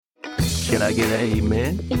Can I get an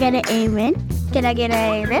amen? You get an amen? Can I get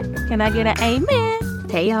an amen? Can I get an amen?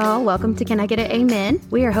 Hey y'all, welcome to Can I Get an Amen?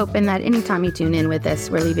 We are hoping that anytime you tune in with us,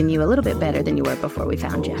 we're leaving you a little bit better than you were before we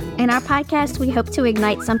found you. In our podcast, we hope to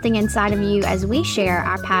ignite something inside of you as we share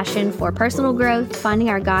our passion for personal growth, finding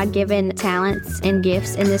our God-given talents and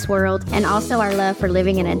gifts in this world, and also our love for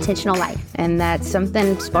living an intentional life. And that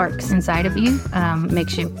something sparks inside of you,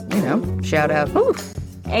 makes you, shout out, "Ooh."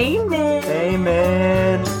 Amen.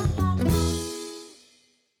 Amen.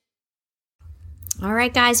 All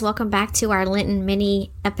right, guys, welcome back to our Lenten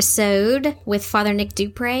mini episode with Father Nick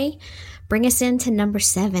Dupre. Bring us into number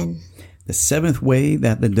 7. The 7th way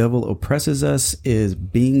that the devil oppresses us is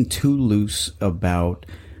being too loose about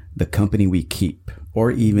the company we keep,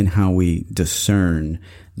 or even how we discern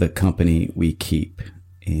the company we keep.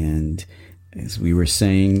 And as we were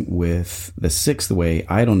saying with the 6th way,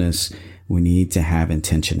 idleness, we need to have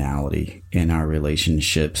intentionality in our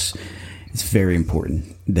relationships. It's very important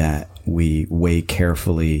that we weigh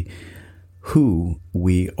carefully who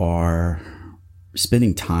we are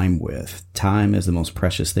spending time with. Time is the most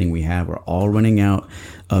precious thing we have. We're all running out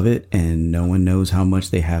of it, and no one knows how much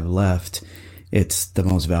they have left. It's the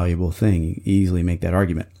most valuable thing. You easily make that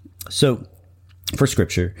argument. So for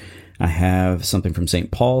scripture, I have something from St.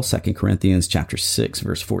 Paul, 2 Corinthians chapter 6,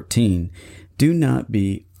 verse 14. Do not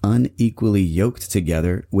be unequally yoked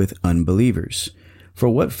together with unbelievers. For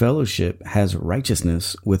what fellowship has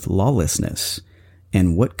righteousness with lawlessness?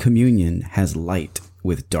 And what communion has light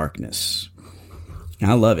with darkness?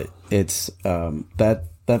 I love it. It's that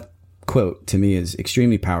quote to me is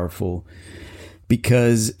extremely powerful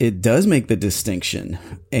because it does make the distinction.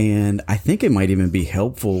 And I think it might even be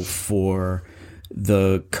helpful for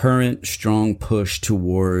the current strong push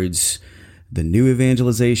towards the new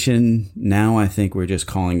evangelization. Now I think we're just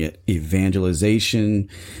calling it evangelization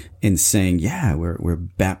and saying, yeah, we're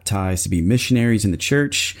baptized to be missionaries in the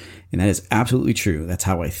church. And that is absolutely true. That's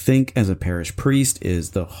how I think as a parish priest,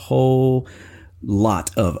 is the whole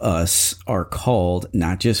lot of us are called,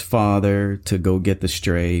 not just Father to go get the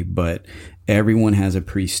stray, but everyone has a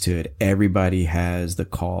priesthood. Everybody has the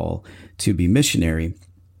call to be missionary.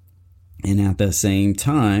 And at the same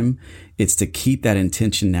time, it's to keep that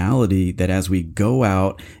intentionality that as we go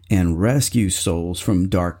out and rescue souls from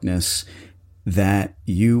darkness, that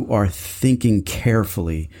you are thinking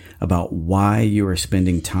carefully about why you are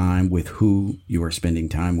spending time with who you are spending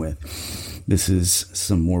time with. This is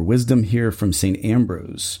some more wisdom here from St.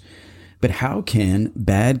 Ambrose. But how can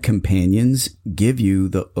bad companions give you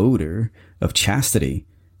the odor of chastity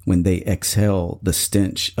when they exhale the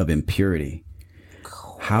stench of impurity?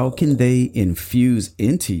 How can they infuse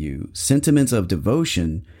into you sentiments of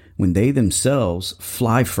devotion when they themselves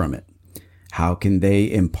fly from it? How can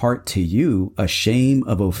they impart to you a shame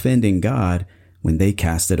of offending God when they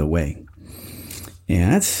cast it away? Yeah,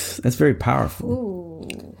 that's very powerful.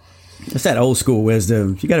 Ooh. That's that old school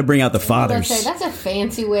wisdom. You got to bring out the fathers. That's a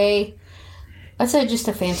fancy way. That's just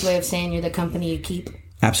a fancy way of saying you're the company you keep.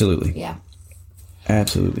 Absolutely. Yeah.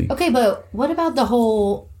 Absolutely. Okay, but what about the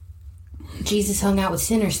whole Jesus hung out with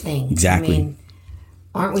sinners thing? Exactly. I mean,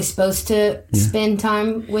 aren't we supposed to spend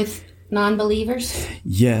time with non-believers?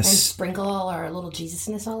 Yes. And sprinkle all our little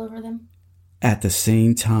Jesusness all over them? At the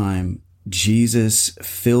same time, Jesus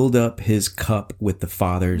filled up his cup with the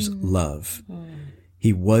Father's love.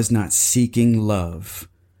 He was not seeking love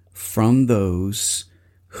from those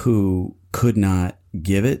who could not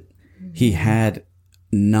give it. He had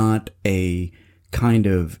not a kind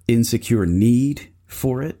of insecure need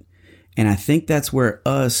for it. And I think that's where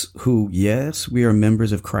us who, yes, we are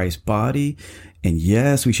members of Christ's body. And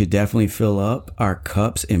yes, we should definitely fill up our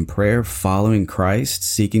cups in prayer, following Christ,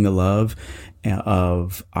 seeking the love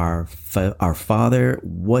of our Father.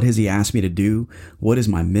 What has he asked me to do? What is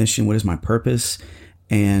my mission? What is my purpose?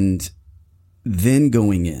 And then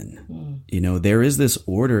going in, there is this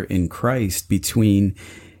order in Christ between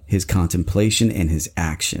his contemplation and his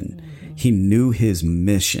action. He knew his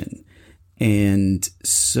mission. And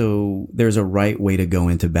so there's a right way to go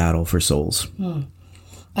into battle for souls.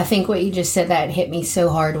 I think what you just said that hit me so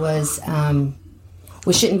hard was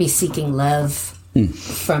we shouldn't be seeking love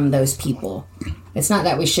from those people. It's not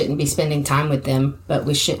that we shouldn't be spending time with them, but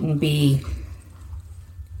we shouldn't be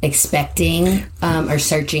expecting or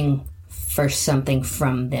searching for something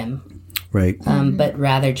from them. Right. But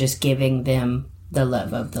rather just giving them the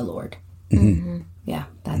love of the Lord. Yeah,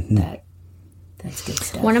 that's good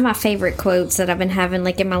stuff. One of my favorite quotes that I've been having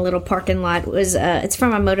in my little parking lot was it's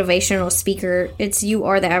from a motivational speaker. It's, you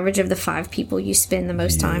are the average of the 5 people you spend the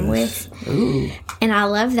most time with. Ooh. And I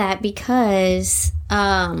love that because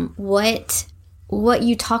what what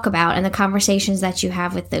you talk about and the conversations that you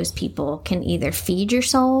have with those people can either feed your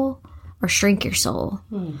soul or shrink your soul.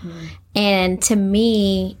 And to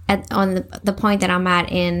me, on the point that I'm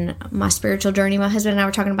at in my spiritual journey, my husband and I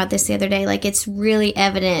were talking about this the other day, like it's really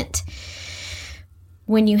evident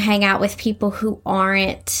when you hang out with people who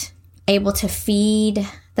aren't able to feed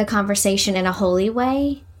the conversation in a holy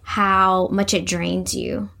way, how much it drains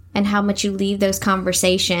you and how much you leave those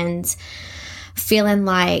conversations feeling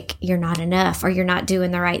like you're not enough or you're not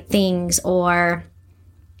doing the right things, or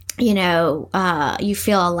you know, you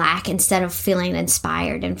feel a lack instead of feeling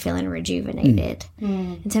inspired and feeling rejuvenated.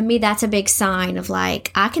 And to me, that's a big sign of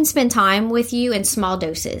like, I can spend time with you in small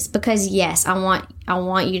doses because yes, I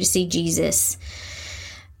want you to see Jesus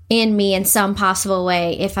in me in some possible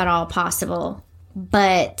way, if at all possible,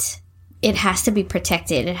 but it has to be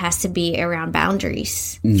protected. It has to be around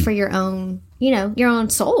boundaries for your own, you know, your own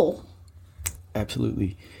soul.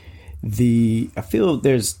 Absolutely. I feel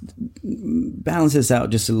there's balances out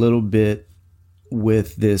just a little bit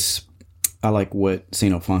with this. I like what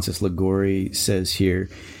St. Alphonsus Liguori says here.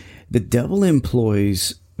 The devil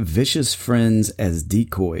employs vicious friends as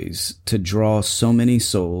decoys to draw so many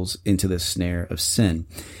souls into the snare of sin.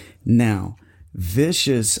 Now,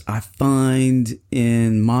 vicious, I find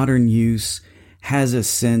in modern use, has a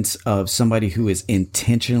sense of somebody who is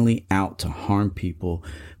intentionally out to harm people.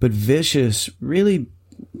 But vicious really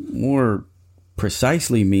more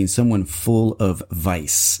precisely means someone full of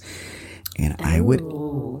vice. And I would,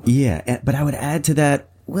 but I would add to that,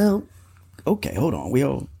 well, okay, hold on.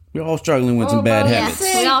 We're all struggling with some bad habits.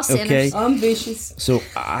 We all sinners. Okay? I'm vicious. So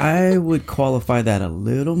I would qualify that a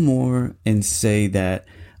little more and say that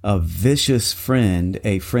a vicious friend,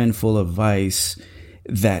 a friend full of vice,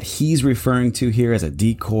 that he's referring to here as a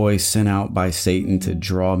decoy sent out by Satan to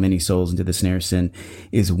draw many souls into the snare of sin,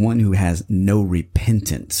 is one who has no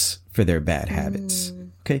repentance for their bad habits.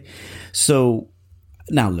 Okay. So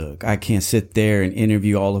now look, I can't sit there and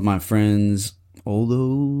interview all of my friends.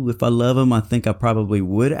 Although if I love them, I think I probably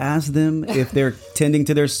would ask them if they're tending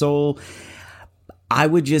to their soul. I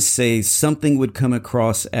would just say something would come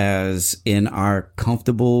across as, in our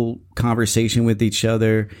comfortable conversation with each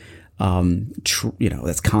other,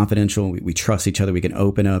 that's confidential. We trust each other. We can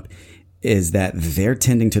open up. Is that they're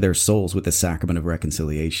tending to their souls with the sacrament of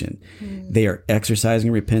reconciliation. They are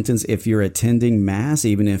exercising repentance. If you're attending Mass,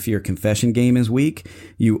 even if your confession game is weak,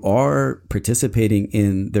 you are participating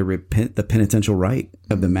in the penitential rite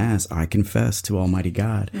of the Mass. I confess to Almighty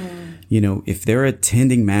God. You know, if they're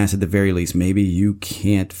attending Mass at the very least, maybe you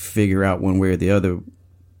can't figure out one way or the other,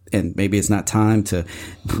 and maybe it's not time to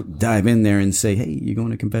dive in there and say, hey, you're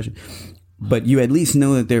going to confession. But you at least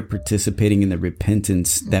know that they're participating in the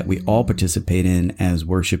repentance that we all participate in as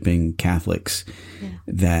worshiping Catholics,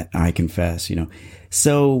 that I confess, you know.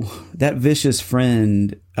 So that vicious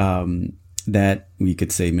friend that we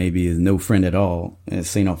could say maybe is no friend at all, as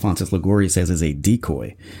St. Alphonsus Liguori says, is a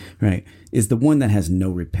decoy, right, is the one that has no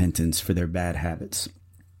repentance for their bad habits.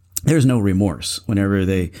 There's no remorse whenever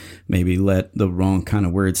they maybe let the wrong kind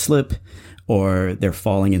of word slip, or they're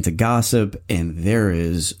falling into gossip, and there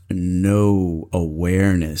is no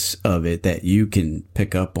awareness of it that you can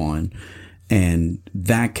pick up on. And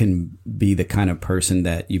that can be the kind of person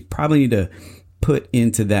that you probably need to put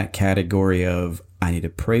into that category of, I need to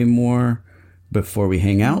pray more before we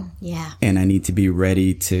hang out. Yeah. And I need to be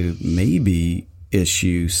ready to maybe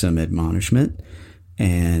issue some admonishment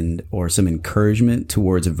or some encouragement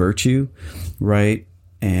towards a virtue, right?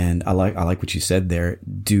 And I like what you said there.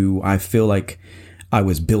 Do I feel like I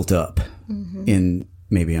was built up in,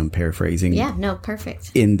 maybe I'm paraphrasing. Yeah, no,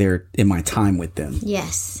 perfect. In my time with them.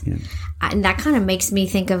 Yes. Yeah. And that kind of makes me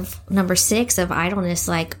think of number 6 of idleness.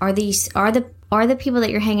 Like, are the people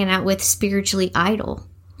that you're hanging out with spiritually idle?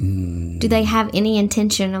 Do they have any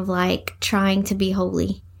intention of like trying to be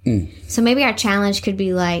holy? So maybe our challenge could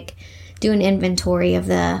be like, do an inventory of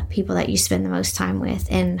the people that you spend the most time with,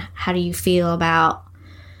 and how do you feel about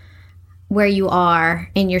where you are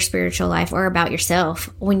in your spiritual life or about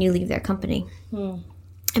yourself when you leave their company. And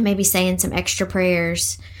maybe saying some extra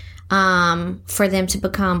prayers for them to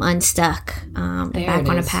become unstuck and back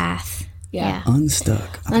on a path. Yeah.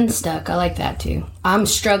 Unstuck. I like that too. I'm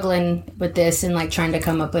struggling with this and like trying to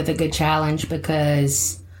come up with a good challenge,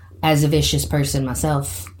 because as a vicious person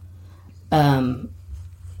myself,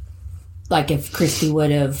 like if Christy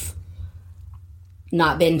would have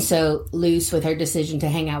not been so loose with her decision to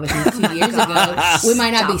hang out with me 2 years ago, we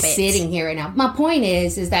might not be sitting here right now. My point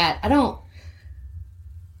is that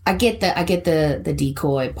I get the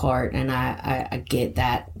decoy part, and I get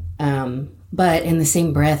that. But in the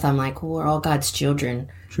same breath, I'm like, well, we're all God's children.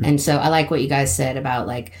 Sure. And so I like what you guys said about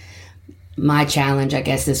like, my challenge, I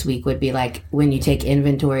guess, this week would be like, when you take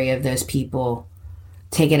inventory of those people,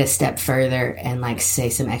 take it a step further and like say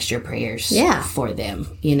some extra prayers for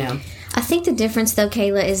them, you know? I think the difference though,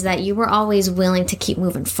 Kayla, is that you were always willing to keep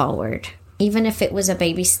moving forward. Even if it was a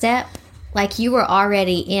baby step, like you were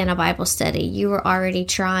already in a Bible study. You were already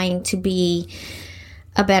trying to be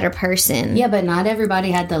a better person. Yeah, but not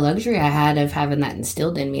everybody had the luxury I had of having that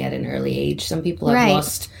instilled in me at an early age. Some people have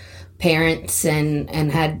lost parents and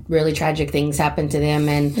had really tragic things happen to them,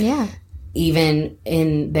 and even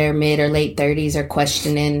in their mid or late 30s are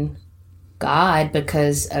questioning God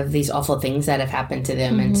because of these awful things that have happened to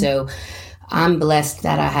them. And so I'm blessed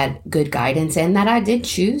that I had good guidance and that I did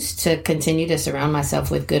choose to continue to surround myself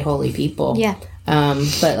with good, holy people. Yeah.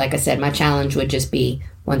 But like I said, my challenge would just be,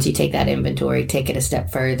 once you take that inventory, take it a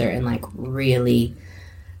step further and like really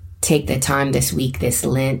take the time this week, this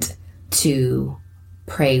Lent, to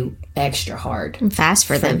pray extra hard. And fast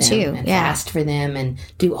for them too. And fast for them and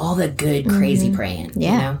do all the good, crazy praying.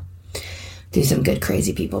 Yeah. You know? Do some good,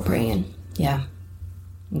 crazy people praying. Yeah.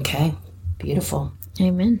 Okay. Beautiful.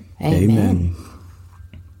 Amen. Amen.